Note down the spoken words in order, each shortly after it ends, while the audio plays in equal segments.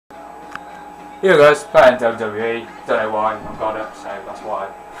Here guys, playing WWE. Don't know why, I've got it, so that's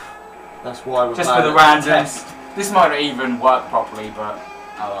why. That's why we're just for the randoms. This might not even work properly, but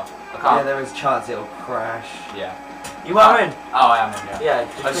oh well. I can't. Yeah, there is a chance it'll crash. Yeah. You are in? Oh, I am in, yeah.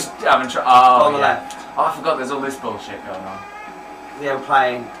 Yeah. I just haven't tried. Oh, on the left. Oh, I forgot there's all this bullshit going on. Yeah, we're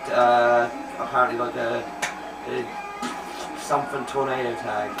playing apparently like a something tornado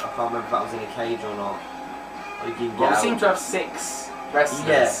tag. I can't remember if that was in a cage or not. Like you can Well, we get seem to have 6 wrestlers.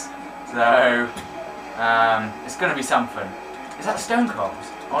 Yeah. So, it's going to be something. Is that Stone Cold?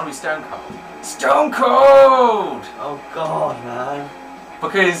 I want to be Stone Cold. Stone Cold! Oh god, man.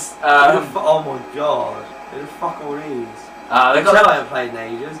 Because, oh my god. Who the fuck are these? they got. I haven't played in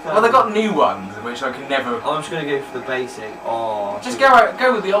ages. Well, they got new ones, which I can never. I'm just gonna go for the basic. Oh. Just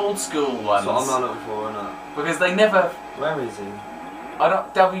go with the old school ones. That's what I'm not looking for, innit? Because they never. Where is he? I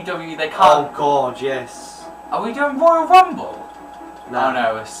don't. WWE, they can't. Oh god, yes. Are we doing Royal Rumble? No. Oh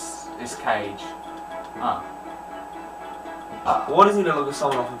no, it's Cage. Oh. Why does he look like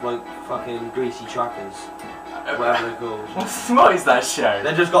someone off of like fucking Greasy Truckers? Whatever they're called. What is that show?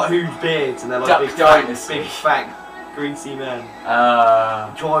 They've just got huge beards and they're like Duck big fat, greasy men.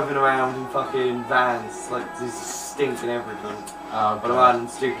 Driving around in fucking vans, like this stinking everything. But around in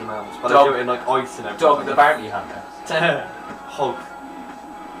stupid amounts. But they do it in like ice and everything. Dog the Bounty Hunter. Hog.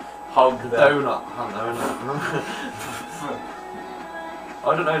 Hog the donut hunter, innit?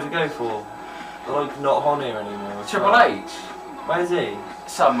 I don't know who to go for. They're like not on here anymore. Triple H. Where is he?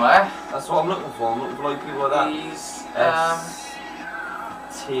 Somewhere. That's what I'm looking for. I'm looking for like people like that. He's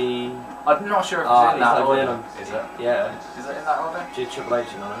T. I'm not sure if it's in that order. Is it? Yeah. Is it in that order? Triple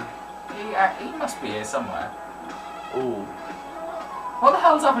H, you know. He must be here somewhere. Ooh. What the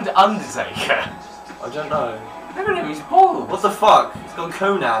hell's happened to Undertaker? I don't know. Look at him, he's bald. What the fuck? It's got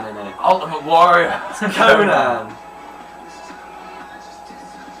Conan in it. Ultimate Warrior. It's Conan.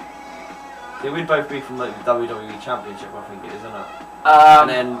 Yeah, we'd both be from like the WWE Championship, I think it is, isn't it? And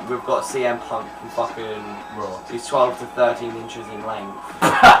then we've got CM Punk from fucking Raw. He's 12 to 13 inches in length.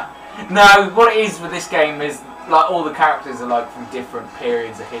 No, what it is with this game is like all the characters are like from different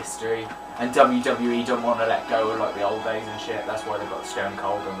periods of history, and WWE don't want to let go of like the old days and shit. That's why they've got Stone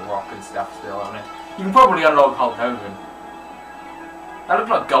Cold and The Rock and stuff still on it. You can probably unlock Hulk Hogan. That looks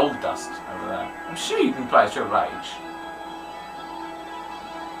like gold dust over there. I'm sure you can play as Triple H.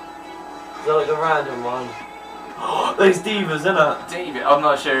 Is that like a random one? Those divas, innit? I'm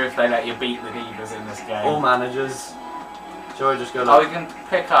not sure if they let you beat the divas in this game. All managers. Shall I just go we can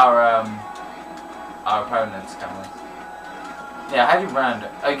pick our opponents, can we? Yeah, how do you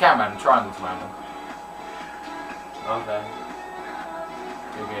random? Oh, you can random. Triangle's random. Okay.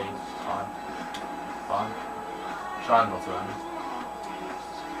 Okay, fine. Fine. Triangle's random.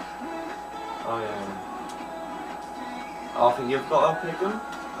 Oh yeah. Oh, I think you've got to pick them?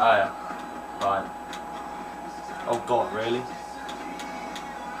 Oh yeah. Fine. Oh god, really?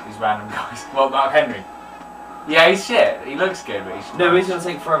 These random guys. Well, Mark Henry. Yeah, he's shit. He looks good, but he's shit. No, he's gonna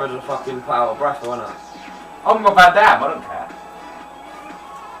take forever to fucking put out a breath, isn't it? I'm not bad damn, I don't care.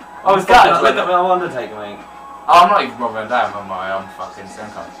 I was Look at me, I'm Undertaker, mate. Oh, I'm not even Rob Van Dam, am I? I'm fucking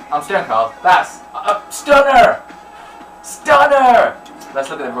Stone Cold. I'm Stone Cold. That's... Stunner! Stunner! Let's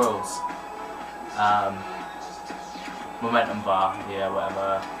look at the rules. Momentum bar, yeah,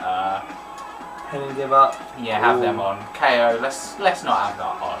 whatever. Pin and give up. Yeah, have them on. KO, let's not have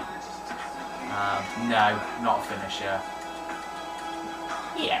that on. No, not a finisher.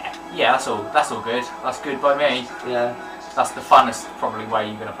 Yeah, that's all good. That's good by me. Yeah. That's the funnest probably way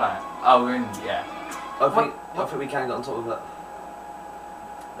you're gonna play it. Oh, we're in, yeah. I think we can get on top of it.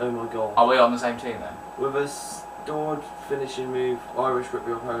 Oh my god. Are we on the same team then? With a stored finishing move, Irish rip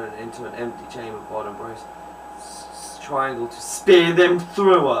your opponent into an empty chamber pod and brace triangle to spear them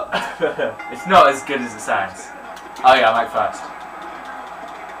through it. It's not as good as it sounds. Oh yeah, I'm out first.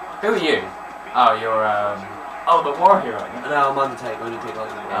 Who are you? Oh, you're oh, the Warrior, aren't you? No, I'm Undertaker. Only take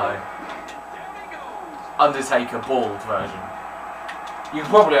like oh. Undertaker bald version. You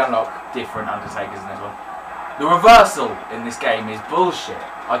can probably unlock different Undertakers in this one. The reversal in this game is bullshit.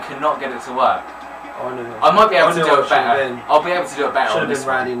 I cannot get it to work. Oh, I know. I might be able to do it better. I'll be able to do it better on this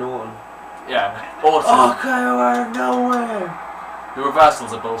one. Should have been Randy Norton. Yeah, awesome. Oh, okay, out of nowhere. The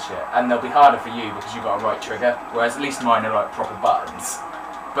reversals are bullshit, and they'll be harder for you because you've got a right trigger, whereas at least mine are like proper buttons.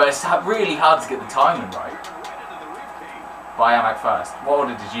 But it's really hard to get the timing right. But I am out first. What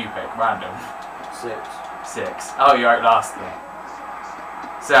order did you pick? Random? 6. 6. Oh, you're out last then.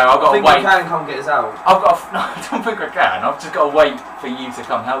 So I've got to wait. I think you can come get us out. No, I don't think I can. I've just got to wait for you to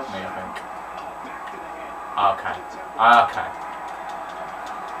come help me, I think. Okay.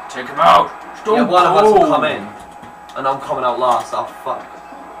 Take him out! Yeah, one of us will come in, and I'm coming out last. Oh fuck.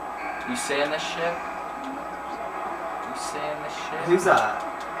 You seeing this shit? You seeing this shit? Who's that?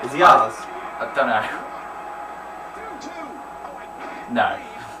 Is he ours? I don't know. No.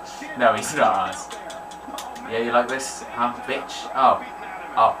 No, he's not ours. Yeah, you like this? Huh, bitch? Oh.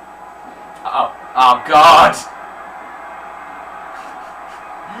 Oh. Oh. Oh, God!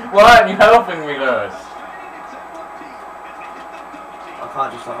 Why aren't you helping me, Lewis? I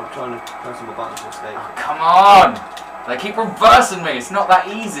can't just, I'm trying to press on the button to escape. Oh, come on! They keep reversing me. It's not that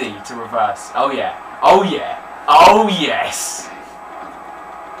easy to reverse. Oh, yeah. Oh, yeah. Oh, yes!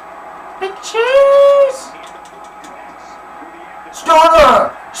 Big cheese!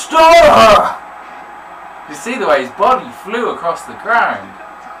 Starter! Starter! You see the way his body flew across the ground?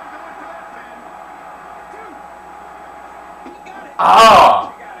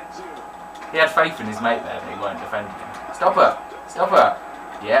 Ah! He had faith in his mate there, but he weren't defending him. Stop her! Stop her!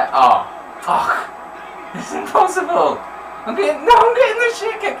 Yeah, ah. Oh. Fuck! It's impossible! I'm getting the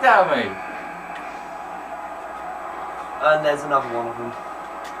shit kicked out of me! And there's another one of them.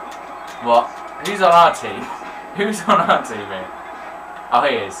 What? Who's on our team? Who's on our team here? Oh,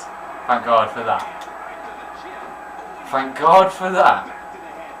 he is. Thank God for that. Thank God for that.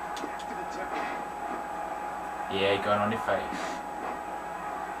 Yeah, going on your face.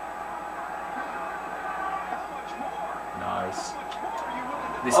 Nice.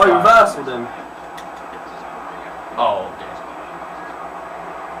 This guy. Reversed him. Oh, dear.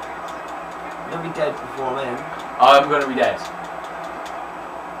 You'll be dead before I'm in. I'm going to be dead.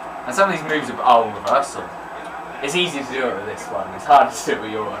 And some of these moves are reversal. It's easy to do it with this one. It's hard to do it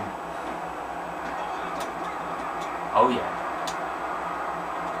with your one. Oh yeah.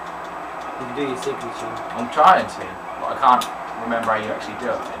 You can do your signature. I'm trying to, but I can't remember how you actually do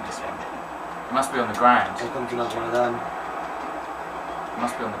it in this one. It must be on the ground. Here comes another one of them. It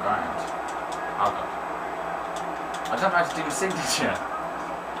must be on the ground. Oh God. I don't know how to do my signature.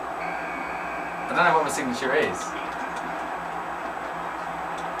 I don't know what my signature is.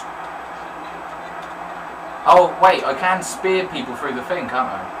 Oh wait, I can spear people through the thing, can't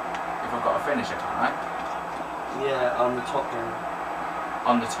I? If I've got a finisher, can't I? Yeah, on the top there.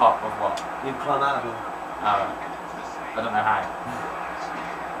 On the top of what? You can climb out of it. Oh, I don't know how.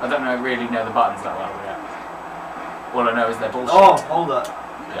 I don't really know the buttons that well yet. All I know is they're bullshit. Oh, hold up.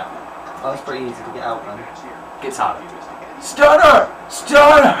 Yeah. Oh, that's pretty easy to get out then. Gets harder. Stunner!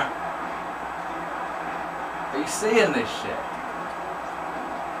 Stunner! Are you seeing this shit?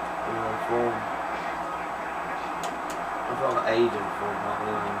 I've got an agent for not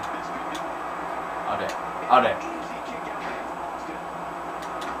moving. I'll do it. I'll do it.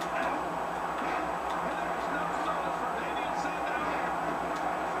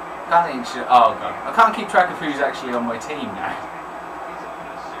 Oh God. I can't keep track of who's actually on my team now.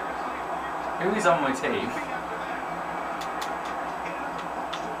 Who is on my team?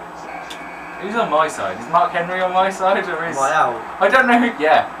 Who's on my side? Is Mark Henry on my side or is... Am I out? I don't know who...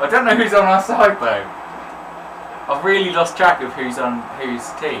 Yeah. I don't know who's on our side though. I've really lost track of who's on whose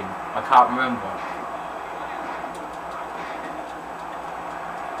team. I can't remember.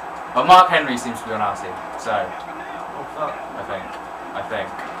 Well, Mark Henry seems to be on our team, so... Oh fuck. I think.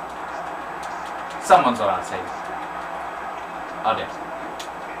 Someone's on our team. I did.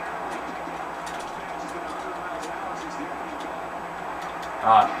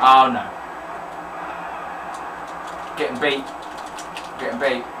 Oh no. Getting beat. Getting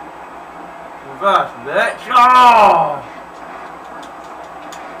beat. Reverse, bitch. Oh!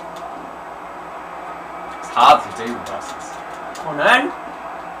 It's hard to do reverses. Come on then.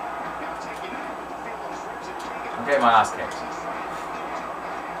 I'm getting my ass kicked.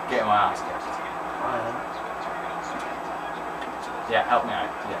 Getting my ass kicked. Yeah, help me out.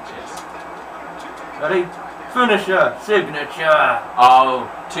 Yeah, cheers. Ready? Finisher, signature. Oh,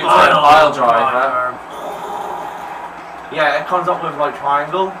 2-turn pile driver. Yeah, it comes up with like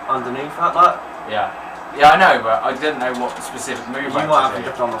triangle underneath that. Like. Yeah. Yeah, I know, but I didn't know what specific move I had to do. You might have to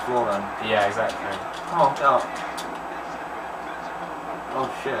just on the floor then. Yeah, exactly. Oh God. Oh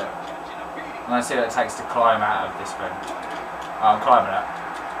shit. And I see what it takes to climb out of this thing. Oh, I'm climbing it.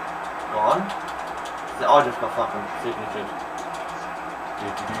 Go on. I just got fucking signature.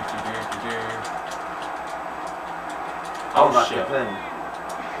 Oh shit. shit.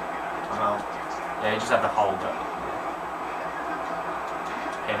 I'm out. Yeah, you just have to hold it.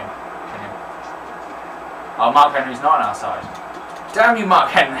 Hit him. Hit him. Oh, Mark Henry's not on our side. Damn you,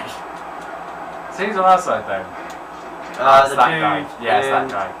 Mark Henry! So who's on our side then? It's that guy. Yeah, it's that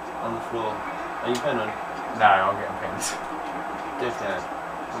guy. On the floor. Are you pinning? No, I'm getting pinned. Dickhead.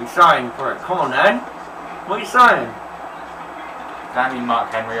 What are you saying for it? Come on then. What are you saying? Damn you,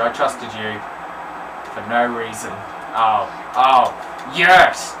 Mark Henry. I trusted you for no reason. Oh,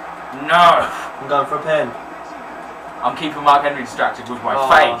 yes! No! I'm going for a pin. I'm keeping Mark Henry distracted with my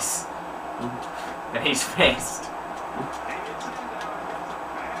face. And he's pissed.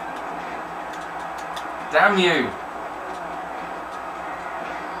 Damn you!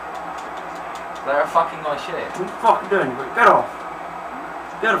 They're fucking my shit. What are you fucking doing? Get off.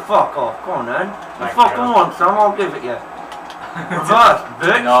 Get the fuck off. Come on then. You fucking you. want some, I'll give it you. Reverse,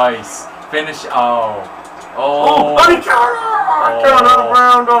 bitch. Nice. Finish. Oh. Oh, Oh. he turned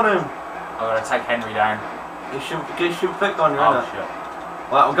around on him. I'm gonna take Henry down. He should pick on you, Oh innit? shit.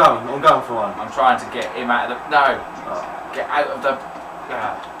 Right, I'm going for one. I'm trying to get him out of the. No. Oh. Get out of the.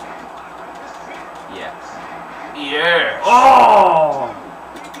 Yeah. Yeah. Oh!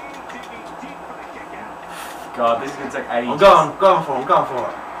 God, this is gonna take ages. I'm going for it.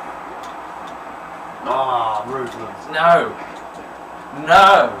 Ah, ruthless. No.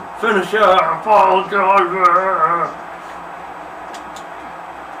 No. Finisher, apologizer.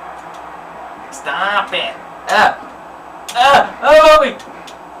 Stop it. Oh, me.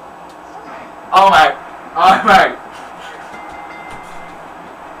 Oh, I'm out. I'm out.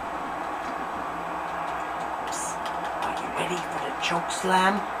 Are you ready for the choke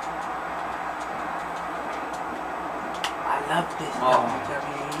slam? I love this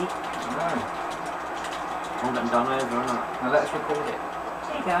WWE. No. I'm getting done over, isn't it? Now let's record it.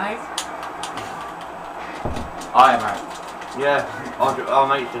 Hey guys. I am out. Yeah, I'll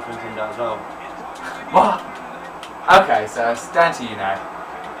make difference in that as well. What? Okay, so it's down to you now.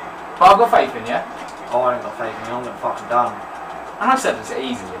 But I've got faith in you. Oh, I ain't got faith in me, I'm getting fucking done. And I've said it's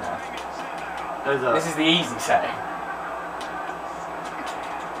easy, you know. This is the easy setting.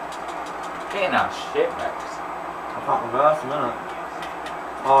 Getting our shit wrecked. I can't reverse them, innit?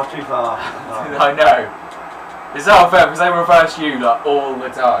 Oh, too far. I know. It's not fair because they reverse you like all the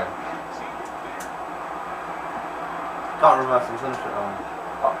time. Can't reverse them, finish it on.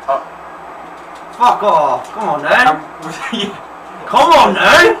 Oh. Fuck off! Come on then! Yeah. Come on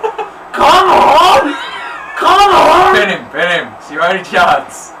then! Come on! Come on! Pin him. It's your only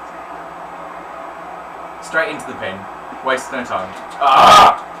chance. Straight into the pin. Waste no time.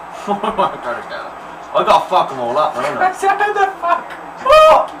 Ah! I gotta fuck them all up, don't I? How the fuck?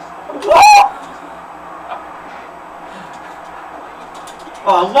 What? What?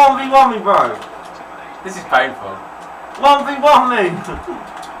 Oh, 1v1 me, bro. This is painful. 1v1 me.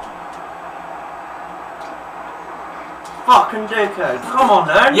 Fucking dickhead. Come on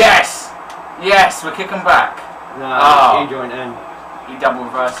then. Yes! Yes, we're kicking back. No, he joined in. He double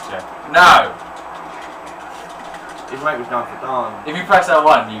reversed you. No! His mate was down for time. If you press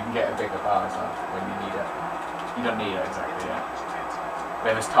L1, you can get a bigger bar as well when you need it. You don't need it exactly yet.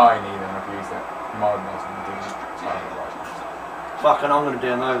 But if it's tiny, then I've used it. Modern or something, tiny right. Fucking, I'm gonna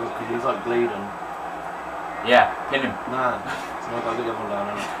do him over because he's like bleeding. Yeah, pin him. Nah, I gotta get the other one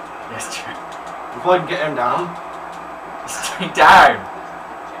down, innit? Yes, true. If I can get him down. Stay down!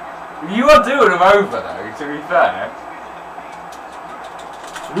 You are doing him over though, to be fair.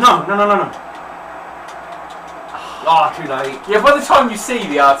 No. Ah, too late. Yeah, by the time you see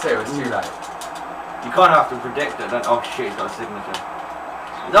the R2, it's too late. You kind of have to predict it, don't. Oh shit, he's got a signature.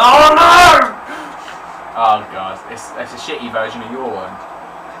 No! Oh god, it's a shitty version of your one.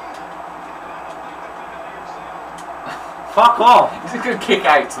 Fuck off! It's a good kick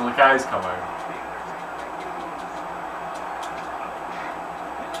out till the cows come home.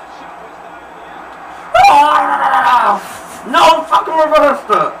 No, fucking reversed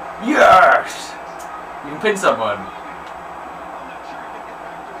it! Yes! You can pin someone.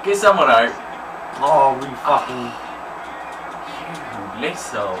 Get someone out. Oh, we fucking... You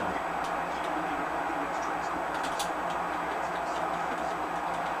little.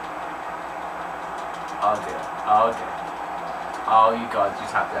 Oh dear. Oh dear. Oh, you guys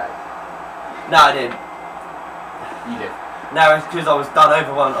just tapped out. No, I didn't. You did. No, it's because I was done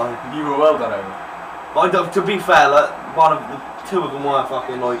over one time. You were well done over. But to be fair, like, two of them were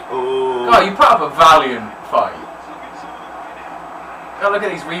fucking like, oh. God, you put up a valiant fight. God, look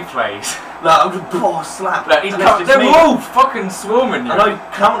at these replays. Like, I'm just, slap. Look, they're all fucking swarming you. And I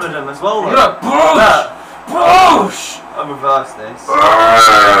countered them as well, You're like. like, boosh! I reversed this.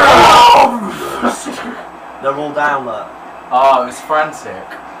 They're all down, look. Oh, it was frantic.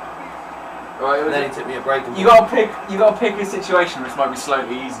 Right, And then he took me a break. And you gotta pick a situation which might be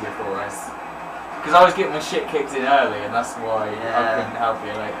slightly easier for us. Because I was getting my shit kicked in early, and that's why I couldn't help you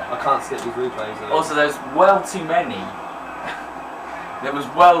later. I can't skip these replays though. Also, there's well too many. There was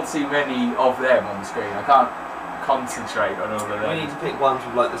well too many of them on the screen. I can't concentrate on all of them. We need to pick ones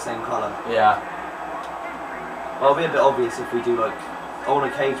with like the same colour. Yeah. Well, it'll be a bit obvious if we do like, I want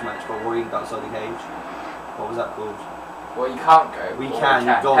a cage match, but we're outside the cage. What was that called? Well, you can't go. We can.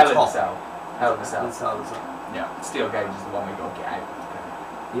 You go on Hell in a top. Cell. Hell in a Cell. Yeah. Steel Cage is the one we got to get out.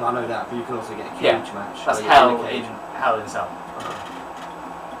 Yeah, I know that, but you can also get a cage match. That's Hell in Hell in a Cell.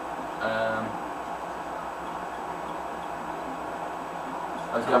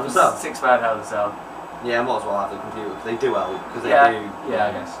 I was going for 6-man Hell in a Cell. Yeah, I might as well have the computer because they do help. Because they do. Yeah,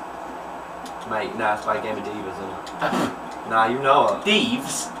 I guess. Mate, nah, it's by a game of divas, isn't it? Nah, you know it.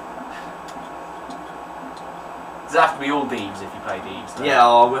 Thieves? Does it have to be all Thieves if you play Thieves? Though? Yeah,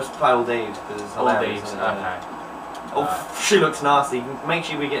 I'll just play all Thieves because it's all hilarious. Thieves, okay. Oh, she looks nasty. Make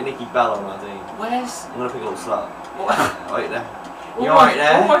sure we get Nikki Bella on our team. Where's... I'm gonna pick a little slut. What? Right there. You're right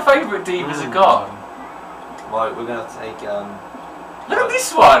there. All my favourite divas are gone. Right, we're gonna take Look at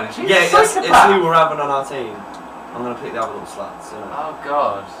this one! She's it's who we're having on our team. I'm gonna pick the other little sluts. Oh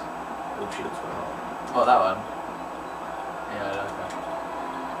god. Oh, she looks quite hot. What, that one? Yeah, I like that.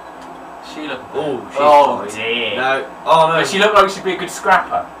 She looked she's oh dear. No. Oh no. But she looked like she'd be a good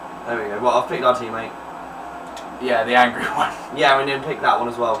scrapper. There we go. Well, I've picked our teammate. Yeah, the angry one. Yeah, we didn't pick that one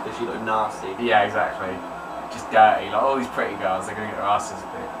as well because she looked nasty. Yeah, exactly. Just dirty. Like all these pretty girls, they're gonna get their asses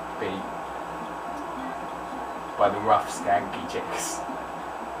beat by the rough, skanky chicks.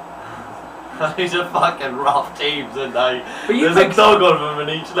 These are fucking rough teams, aren't they? But there's a dog on them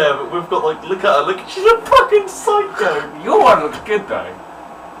in each layer, but we've got like, look at her, she's a fucking psycho. Your one looks good though.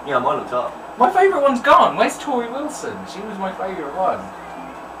 Yeah, mine looks up. My favourite one's gone. Where's Tori Wilson? She was my favourite one.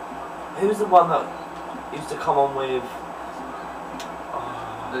 Who's the one that used to come on with?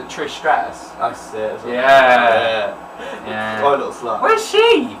 The Trish Stratus. That's it. Yeah. My little slut. Where's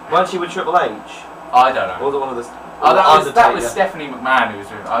she? Wasn't she with Triple H? I don't know. Or was it one of the? That was Stephanie McMahon who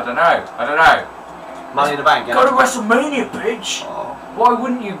was with. I don't know. Money in the Bank. Go to WrestleMania, bitch. Oh. Why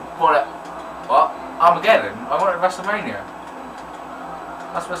wouldn't you want it? What? Armageddon? I wanted WrestleMania.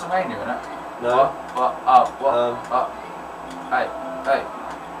 That's WrestleMania, isn't it? No. What? Hey.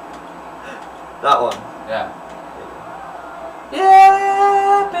 That one. Yeah.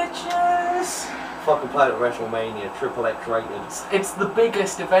 Yeah, bitches. Fucking played at WrestleMania, Triple X rated. It's the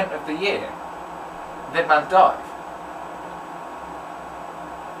biggest event of the year. Dead Man's Dive.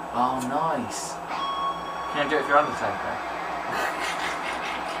 Oh, nice. Can you do it if you're Undertaker?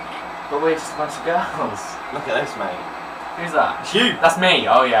 But we're just a bunch of girls. Look at this, mate. Who's that? It's you. That's me.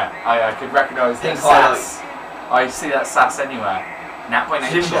 Oh yeah. I could recognise that sass. I see that sass anywhere. Nap by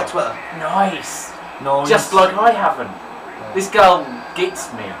nature. She's got Twitter. Nice. Nice. Just like I haven't. Yeah. This girl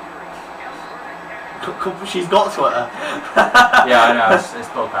gets me. She's got Twitter. Yeah, I know. It's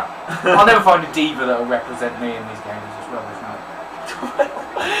bullcrap. I'll never find a diva that will represent me in these games. It's rubbish, isn't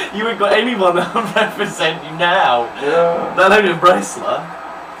it? You ain't got anyone that will represent you now. Yeah. Let alone a wrestler.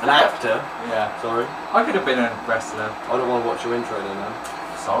 An actor. Yeah. Sorry. I could have been a wrestler. I don't want to watch your intro then, man.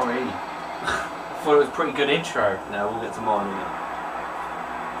 Sorry. I thought it was a pretty good intro. No, we'll get to mine in it.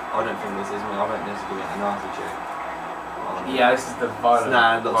 I don't think this is me. I reckon this is going to be a nasty chick. Yeah, this is the violent.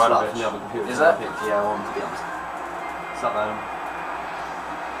 Nah, got slut from the other computer. Is that? Yeah, I want to be honest. Sup, man.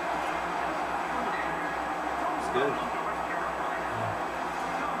 It's good.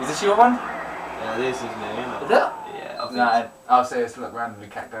 Is this your one? Yeah, this is me, isn't it? Is it? Yeah, I think no, I'll say it's look randomly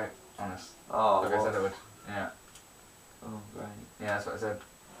cacked out on us. Oh, like I said it would. Yeah. Oh, great. Yeah, that's what I said.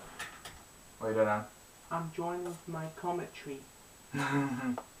 What are you doing now? I'm joining my commentary. He's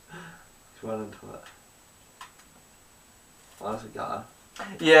running to it. Oh, that's a guy.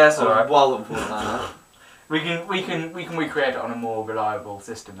 Yeah, it's alright. Well, important. We can recreate it on a more reliable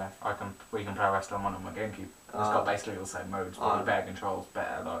system though. We can play Wrestling on one on my GameCube. It's got basically all the same modes, but better controls,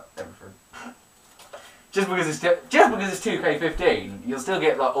 better like everything. Just because it's 2K15, you'll still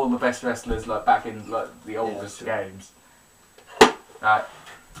get like all the best wrestlers like back in like the oldest games. Right.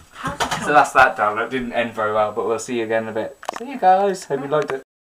 So that's that done. It didn't end very well, but we'll see you again in a bit. See you guys. Hope you liked it.